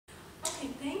Hey,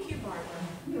 thank you, Barbara.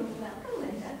 You're welcome,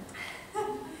 Linda.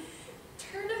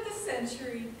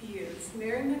 Turn-of-the-century Buttes,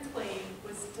 Mary MacLane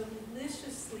was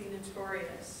deliciously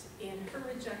notorious in her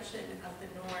rejection of the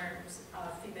norms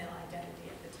of female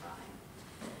identity at the time.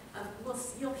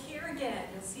 You'll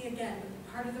see again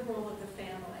part of the role of the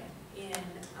family in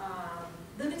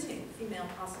limiting female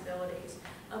possibilities.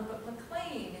 But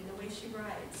MacLane, in the way she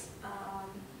writes,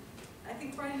 I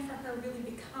think writing for her really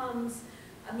becomes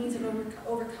a means of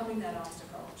overcoming that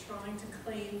obstacle, trying to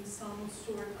claim some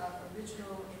sort of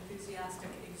original, enthusiastic,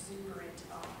 exuberant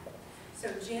eye.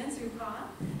 So Jan Zauha,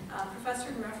 professor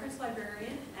and reference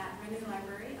librarian at Reading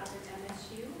Library up at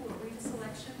MSU, will read a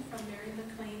selection from Mary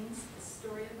MacLane's The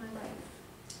Story of My Life.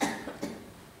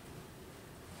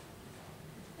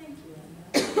 Thank you,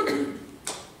 Linda.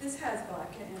 This has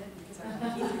vodka in it because I can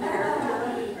keep there.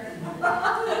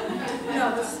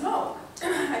 No, the smoke.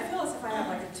 I feel as if I have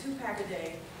like a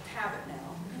 2-pack-a-day habit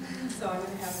now. So I'm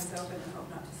going to have this open and hope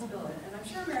not to spill it. And I'm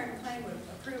sure Mary MacLane would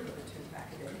approve of a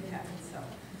 2-pack-a-day habit. So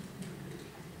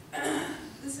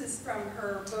this is from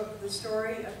her book, The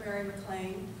Story of Mary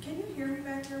MacLane. Can you hear me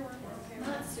back here? We're okay.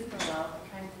 Not super well. I'm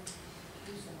trying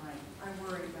to use the mic. I'm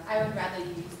worried about I would rather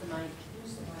use the mic.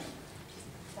 Use the mic.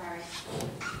 Sorry.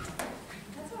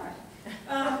 That's all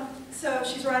right. So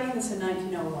she's writing this in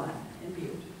 1901 in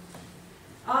Butte.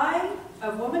 I,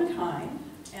 of womankind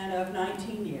and of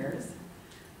 19 years,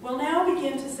 will now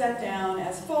begin to set down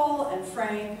as full and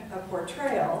frank a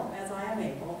portrayal as I am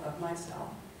able of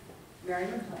myself, Mary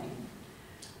MacLane,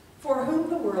 for whom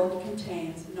the world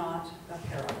contains not a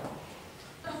parallel.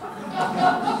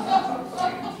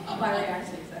 My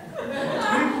reaction is that.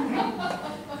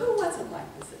 Who wasn't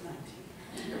like this at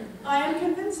 19? I am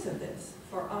convinced of this,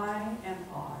 for I am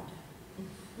odd.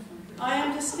 I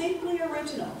am distinctly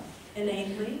original,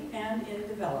 innately and in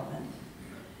development.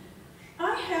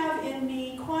 I have in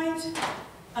me quite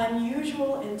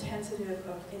unusual intensity of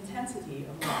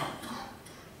life.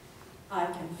 I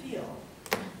can feel.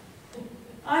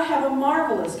 I have a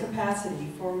marvelous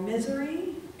capacity for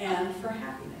misery and for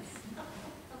happiness.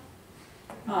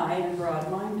 I am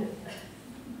broad-minded.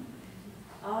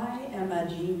 I am a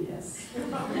genius.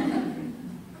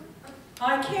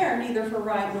 I care neither for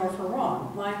right nor for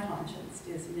wrong. My conscience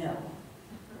is nil.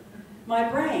 My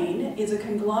brain is a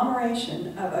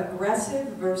conglomeration of aggressive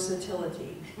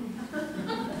versatility.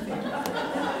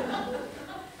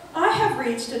 I have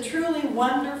reached a truly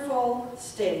wonderful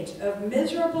state of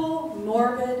miserable,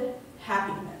 morbid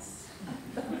happiness.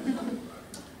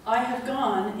 I have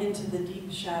gone into the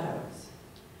deep shadows.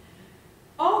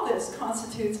 All this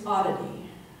constitutes oddity.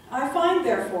 I find,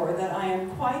 therefore, that I am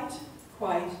quite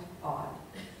odd.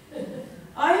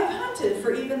 I have hunted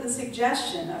for even the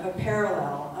suggestion of a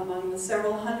parallel among the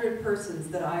several hundred persons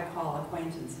that I call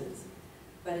acquaintances,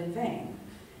 but in vain.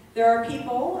 There are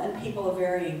people, and people of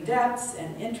varying depths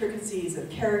and intricacies of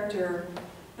character,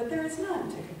 but there is none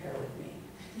to compare with me.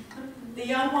 The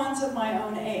young ones of my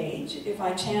own age, if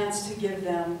I chance to give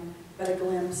them but a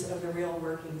glimpse of the real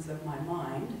workings of my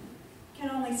mind, can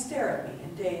only stare at me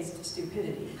in dazed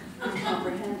stupidity,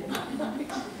 uncomprehending.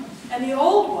 And the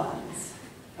old ones,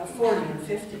 of 40 and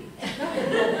 50,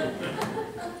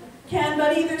 can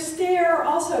but either stare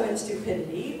also in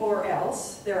stupidity, or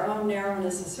else, their own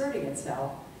narrowness asserting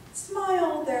itself,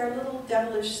 smile their little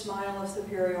devilish smile of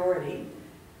superiority,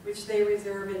 which they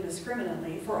reserve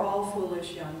indiscriminately for all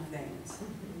foolish young things.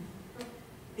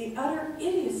 The utter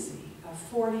idiocy of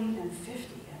 40 and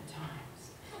 50 at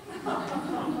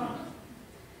times.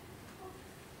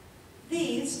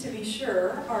 These, to be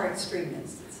sure, are extreme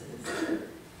instances.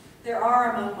 There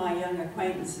are among my young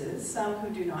acquaintances some who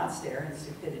do not stare in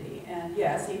stupidity, and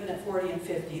yes, even at 40 and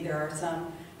 50, there are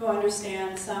some who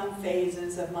understand some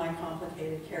phases of my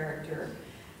complicated character,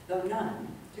 though none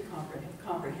to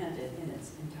comprehend it in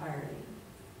its entirety.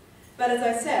 But as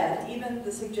I said, even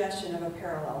the suggestion of a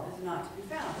parallel is not to be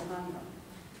found among them.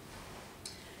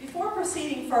 Before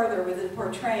proceeding further with the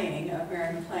portraying of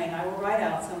Mary MacLane, I will write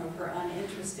out some of her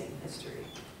uninteresting history.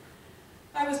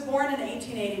 I was born in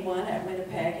 1881 at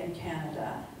Winnipeg in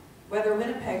Canada. Whether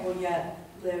Winnipeg will yet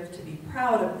live to be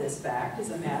proud of this fact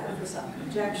is a matter for some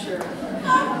conjecture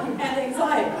and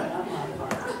anxiety on my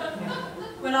part.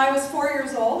 When I was 4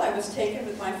 years old, I was taken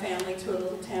with my family to a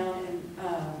little town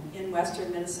in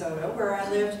western Minnesota where I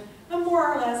lived a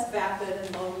more or less vapid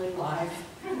and lonely life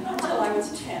until I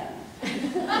was 10.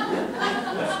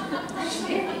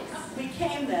 We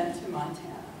came then to Montana.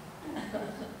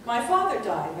 My father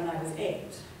died when I was 8.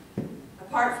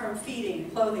 Apart from feeding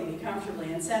and clothing me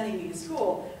comfortably and sending me to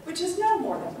school, which is no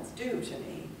more than was due to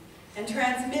me, and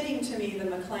transmitting to me the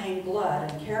MacLane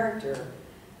blood and character,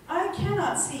 I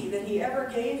cannot see that he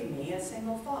ever gave me a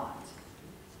single thought.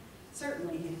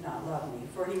 Certainly he did not love me,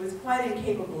 for he was quite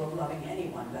incapable of loving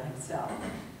anyone but himself.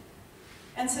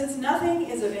 And since nothing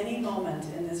is of any moment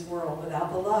in this world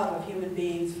without the love of human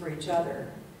beings for each other,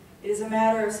 it is a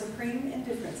matter of supreme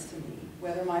indifference to me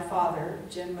whether my father,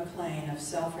 Jim MacLane of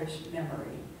selfish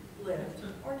memory, lived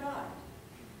or died.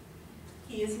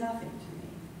 He is nothing to me.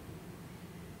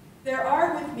 There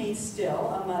are with me still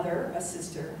a mother, a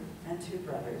sister, and 2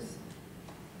 brothers.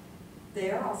 They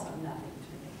are also nothing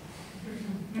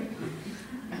to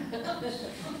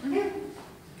me.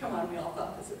 Come on, we all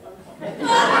thought this at one point.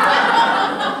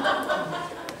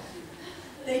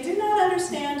 They do not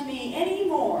understand me any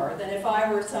more than if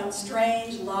I were some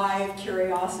strange, live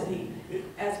curiosity,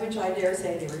 as which I dare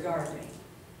say they regard me.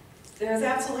 There is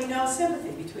absolutely no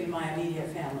sympathy between my immediate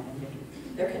family and me.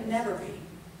 There can never be.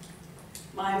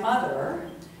 My mother,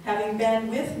 having been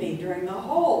with me during the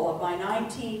whole of my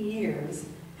 19 years,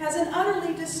 has an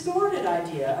utterly distorted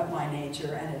idea of my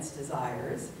nature and its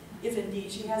desires, if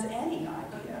indeed she has any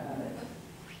idea of it.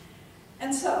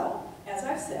 And so, as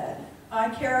I've said, I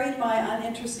carried my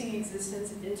uninteresting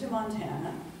existence into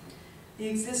Montana. The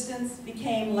existence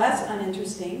became less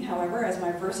uninteresting, however, as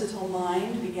my versatile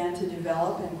mind began to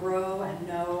develop and grow and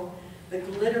know the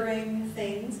glittering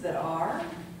things that are.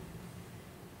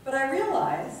 But I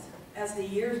realized, as the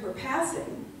years were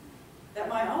passing, that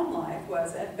my own life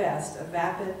was, at best, a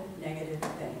vapid, negative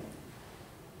thing.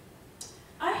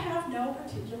 I have no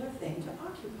particular thing to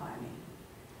occupy me.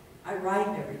 I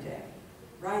write every day.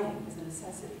 Writing is a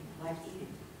necessity, like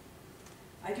eating.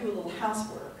 I do a little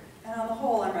housework, and on the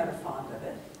whole, I'm rather fond of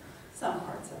it. Some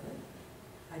parts of it.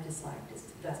 I dislike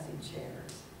dusting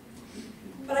chairs.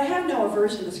 But I have no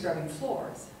aversion to scrubbing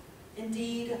floors.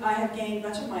 Indeed, I have gained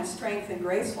much of my strength and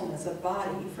gracefulness of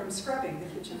body from scrubbing the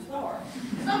kitchen floor.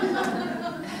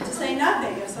 To say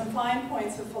nothing of some fine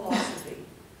points of philosophy.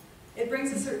 It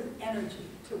brings a certain energy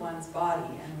to one's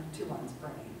body and to one's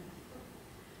brain.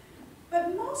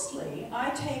 But mostly, I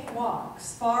take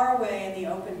walks far away in the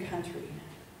open country.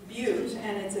 Butte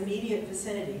and its immediate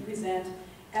vicinity present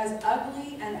as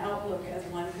ugly an outlook as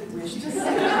one could wish to see.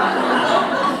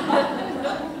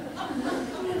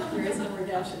 There is no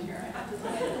redemption here, I have to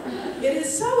say. It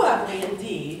is so ugly,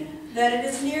 indeed, that it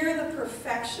is near the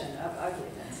perfection of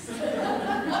ugliness.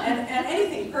 And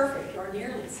anything perfect, or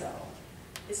nearly so,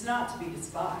 is not to be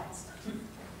despised.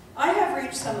 I have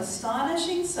reached some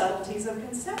astonishing subtleties of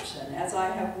conception as I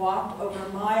have walked for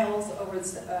miles over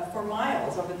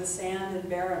the sand and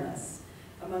barrenness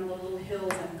among the little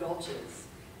hills and gulches.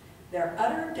 Their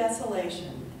utter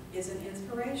desolation is an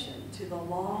inspiration to the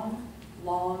long,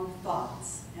 long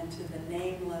thoughts and to the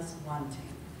nameless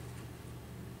wanting.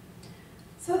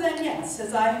 So then, yes,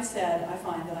 as I have said, I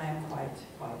find that I am quite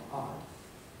odd.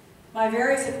 My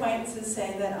various acquaintances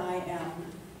say that I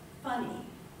am funny.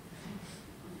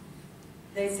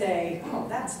 They say, oh,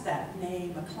 that's that Maya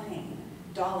MacLane,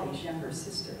 Dolly's younger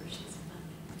sister. She's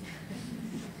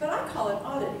funny. But I call it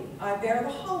oddity. I bear the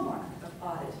hallmark of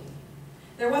oddity.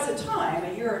 There was a time,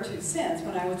 a year or two since,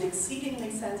 when I was an exceedingly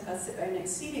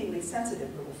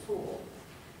sensitive little fool.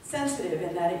 Sensitive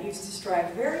in that it used to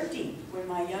strike very deep when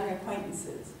my young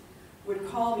acquaintances would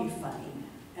call me funny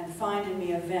and find in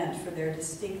me a vent for their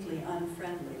distinctly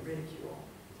unfriendly ridicule.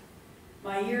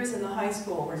 My years in the high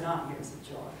school were not years of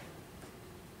joy.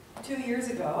 2 years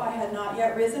ago, I had not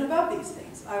yet risen above these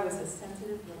things. I was a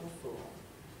sensitive little fool.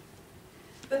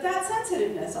 But that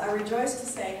sensitiveness, I rejoice to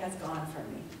say, has gone from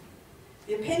me.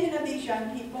 The opinion of these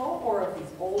young people, or of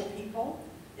these old people,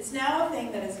 is now a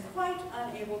thing that is quite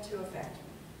unable to affect me.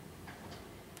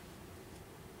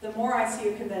 The more I see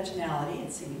of conventionality,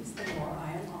 it seems, the more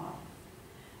I am odd.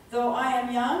 Though I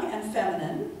am young and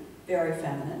feminine, very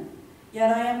feminine,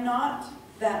 yet I am not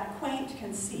that quaint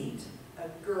conceit, a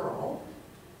girl,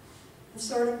 the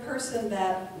sort of person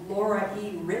that Laura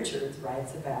E. Richards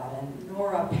writes about, and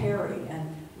Nora Perry,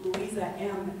 and Louisa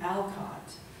M.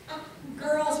 Alcott.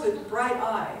 Girls with bright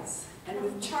eyes, and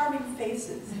with charming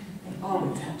faces. They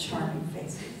always have charming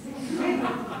faces.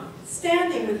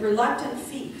 Standing with reluctant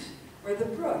feet, where the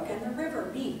brook and the river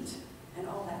meet, and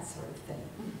all that sort of thing.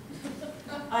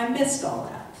 I missed all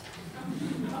that.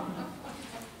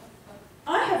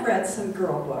 I have read some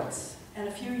girl books, and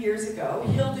a few years ago,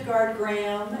 Hildegard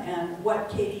Graham and What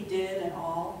Katie Did and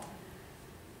all.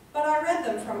 But I read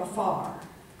them from afar.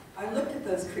 I looked at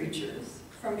those creatures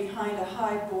from behind a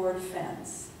high board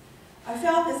fence. I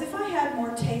felt as if I had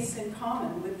more tastes in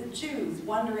common with the Jews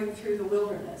wandering through the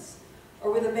wilderness,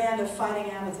 or with a band of fighting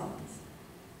Amazons.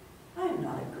 I am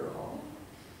not a girl.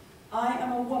 I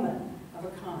am a woman of a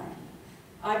kind.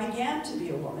 I began to be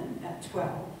a woman at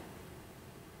 12.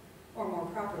 or more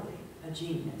properly, a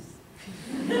genius.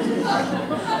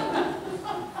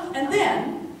 And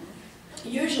then,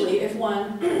 usually if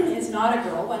one is not a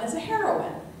girl, one is a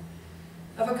heroine,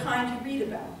 of a kind you read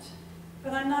about.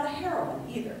 But I'm not a heroine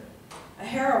either. A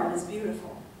heroine is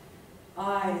beautiful.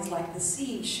 Eyes like the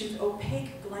sea shoot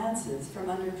opaque glances from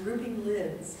under drooping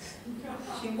lids.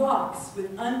 She walks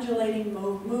with undulating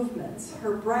movements.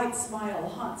 Her bright smile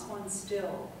haunts one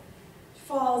still. She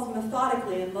falls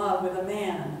methodically in love with a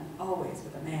man, always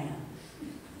with a man.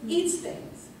 Eats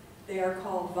things. They are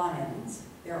called viands.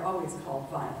 They are always called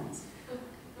viands.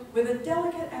 With a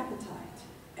delicate appetite,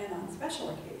 and on special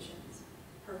occasions,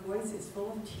 her voice is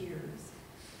full of tears.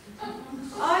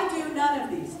 I do none of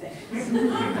these things.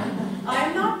 I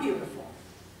am not beautiful.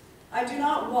 I do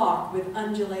not walk with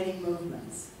undulating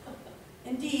movements.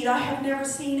 Indeed, I have never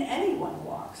seen anyone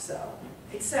walk so,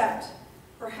 except,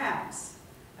 perhaps,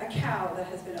 a cow that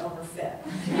has been overfed.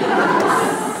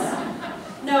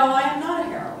 No, I am not a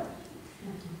heroine.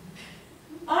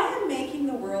 I am making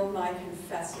the world my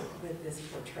confessor with this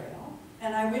portrayal,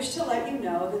 and I wish to let you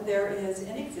know that there is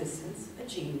in existence a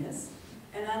genius,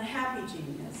 an unhappy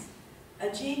genius, a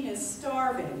genius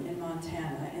starving in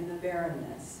Montana in the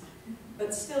barrenness,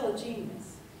 but still a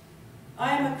genius.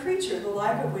 I am a creature the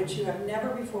like of which you have never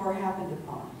before happened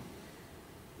upon.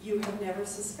 You have never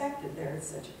suspected there is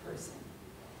such a person.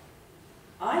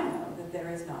 I know that there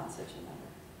is not such another.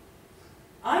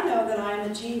 I know that I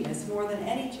am a genius more than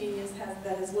any genius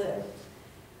that has lived.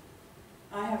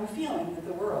 I have a feeling that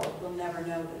the world will never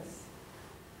know this.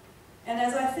 And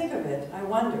as I think of it, I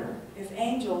wonder if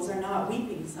angels are not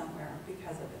weeping somewhere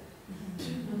because of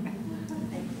it.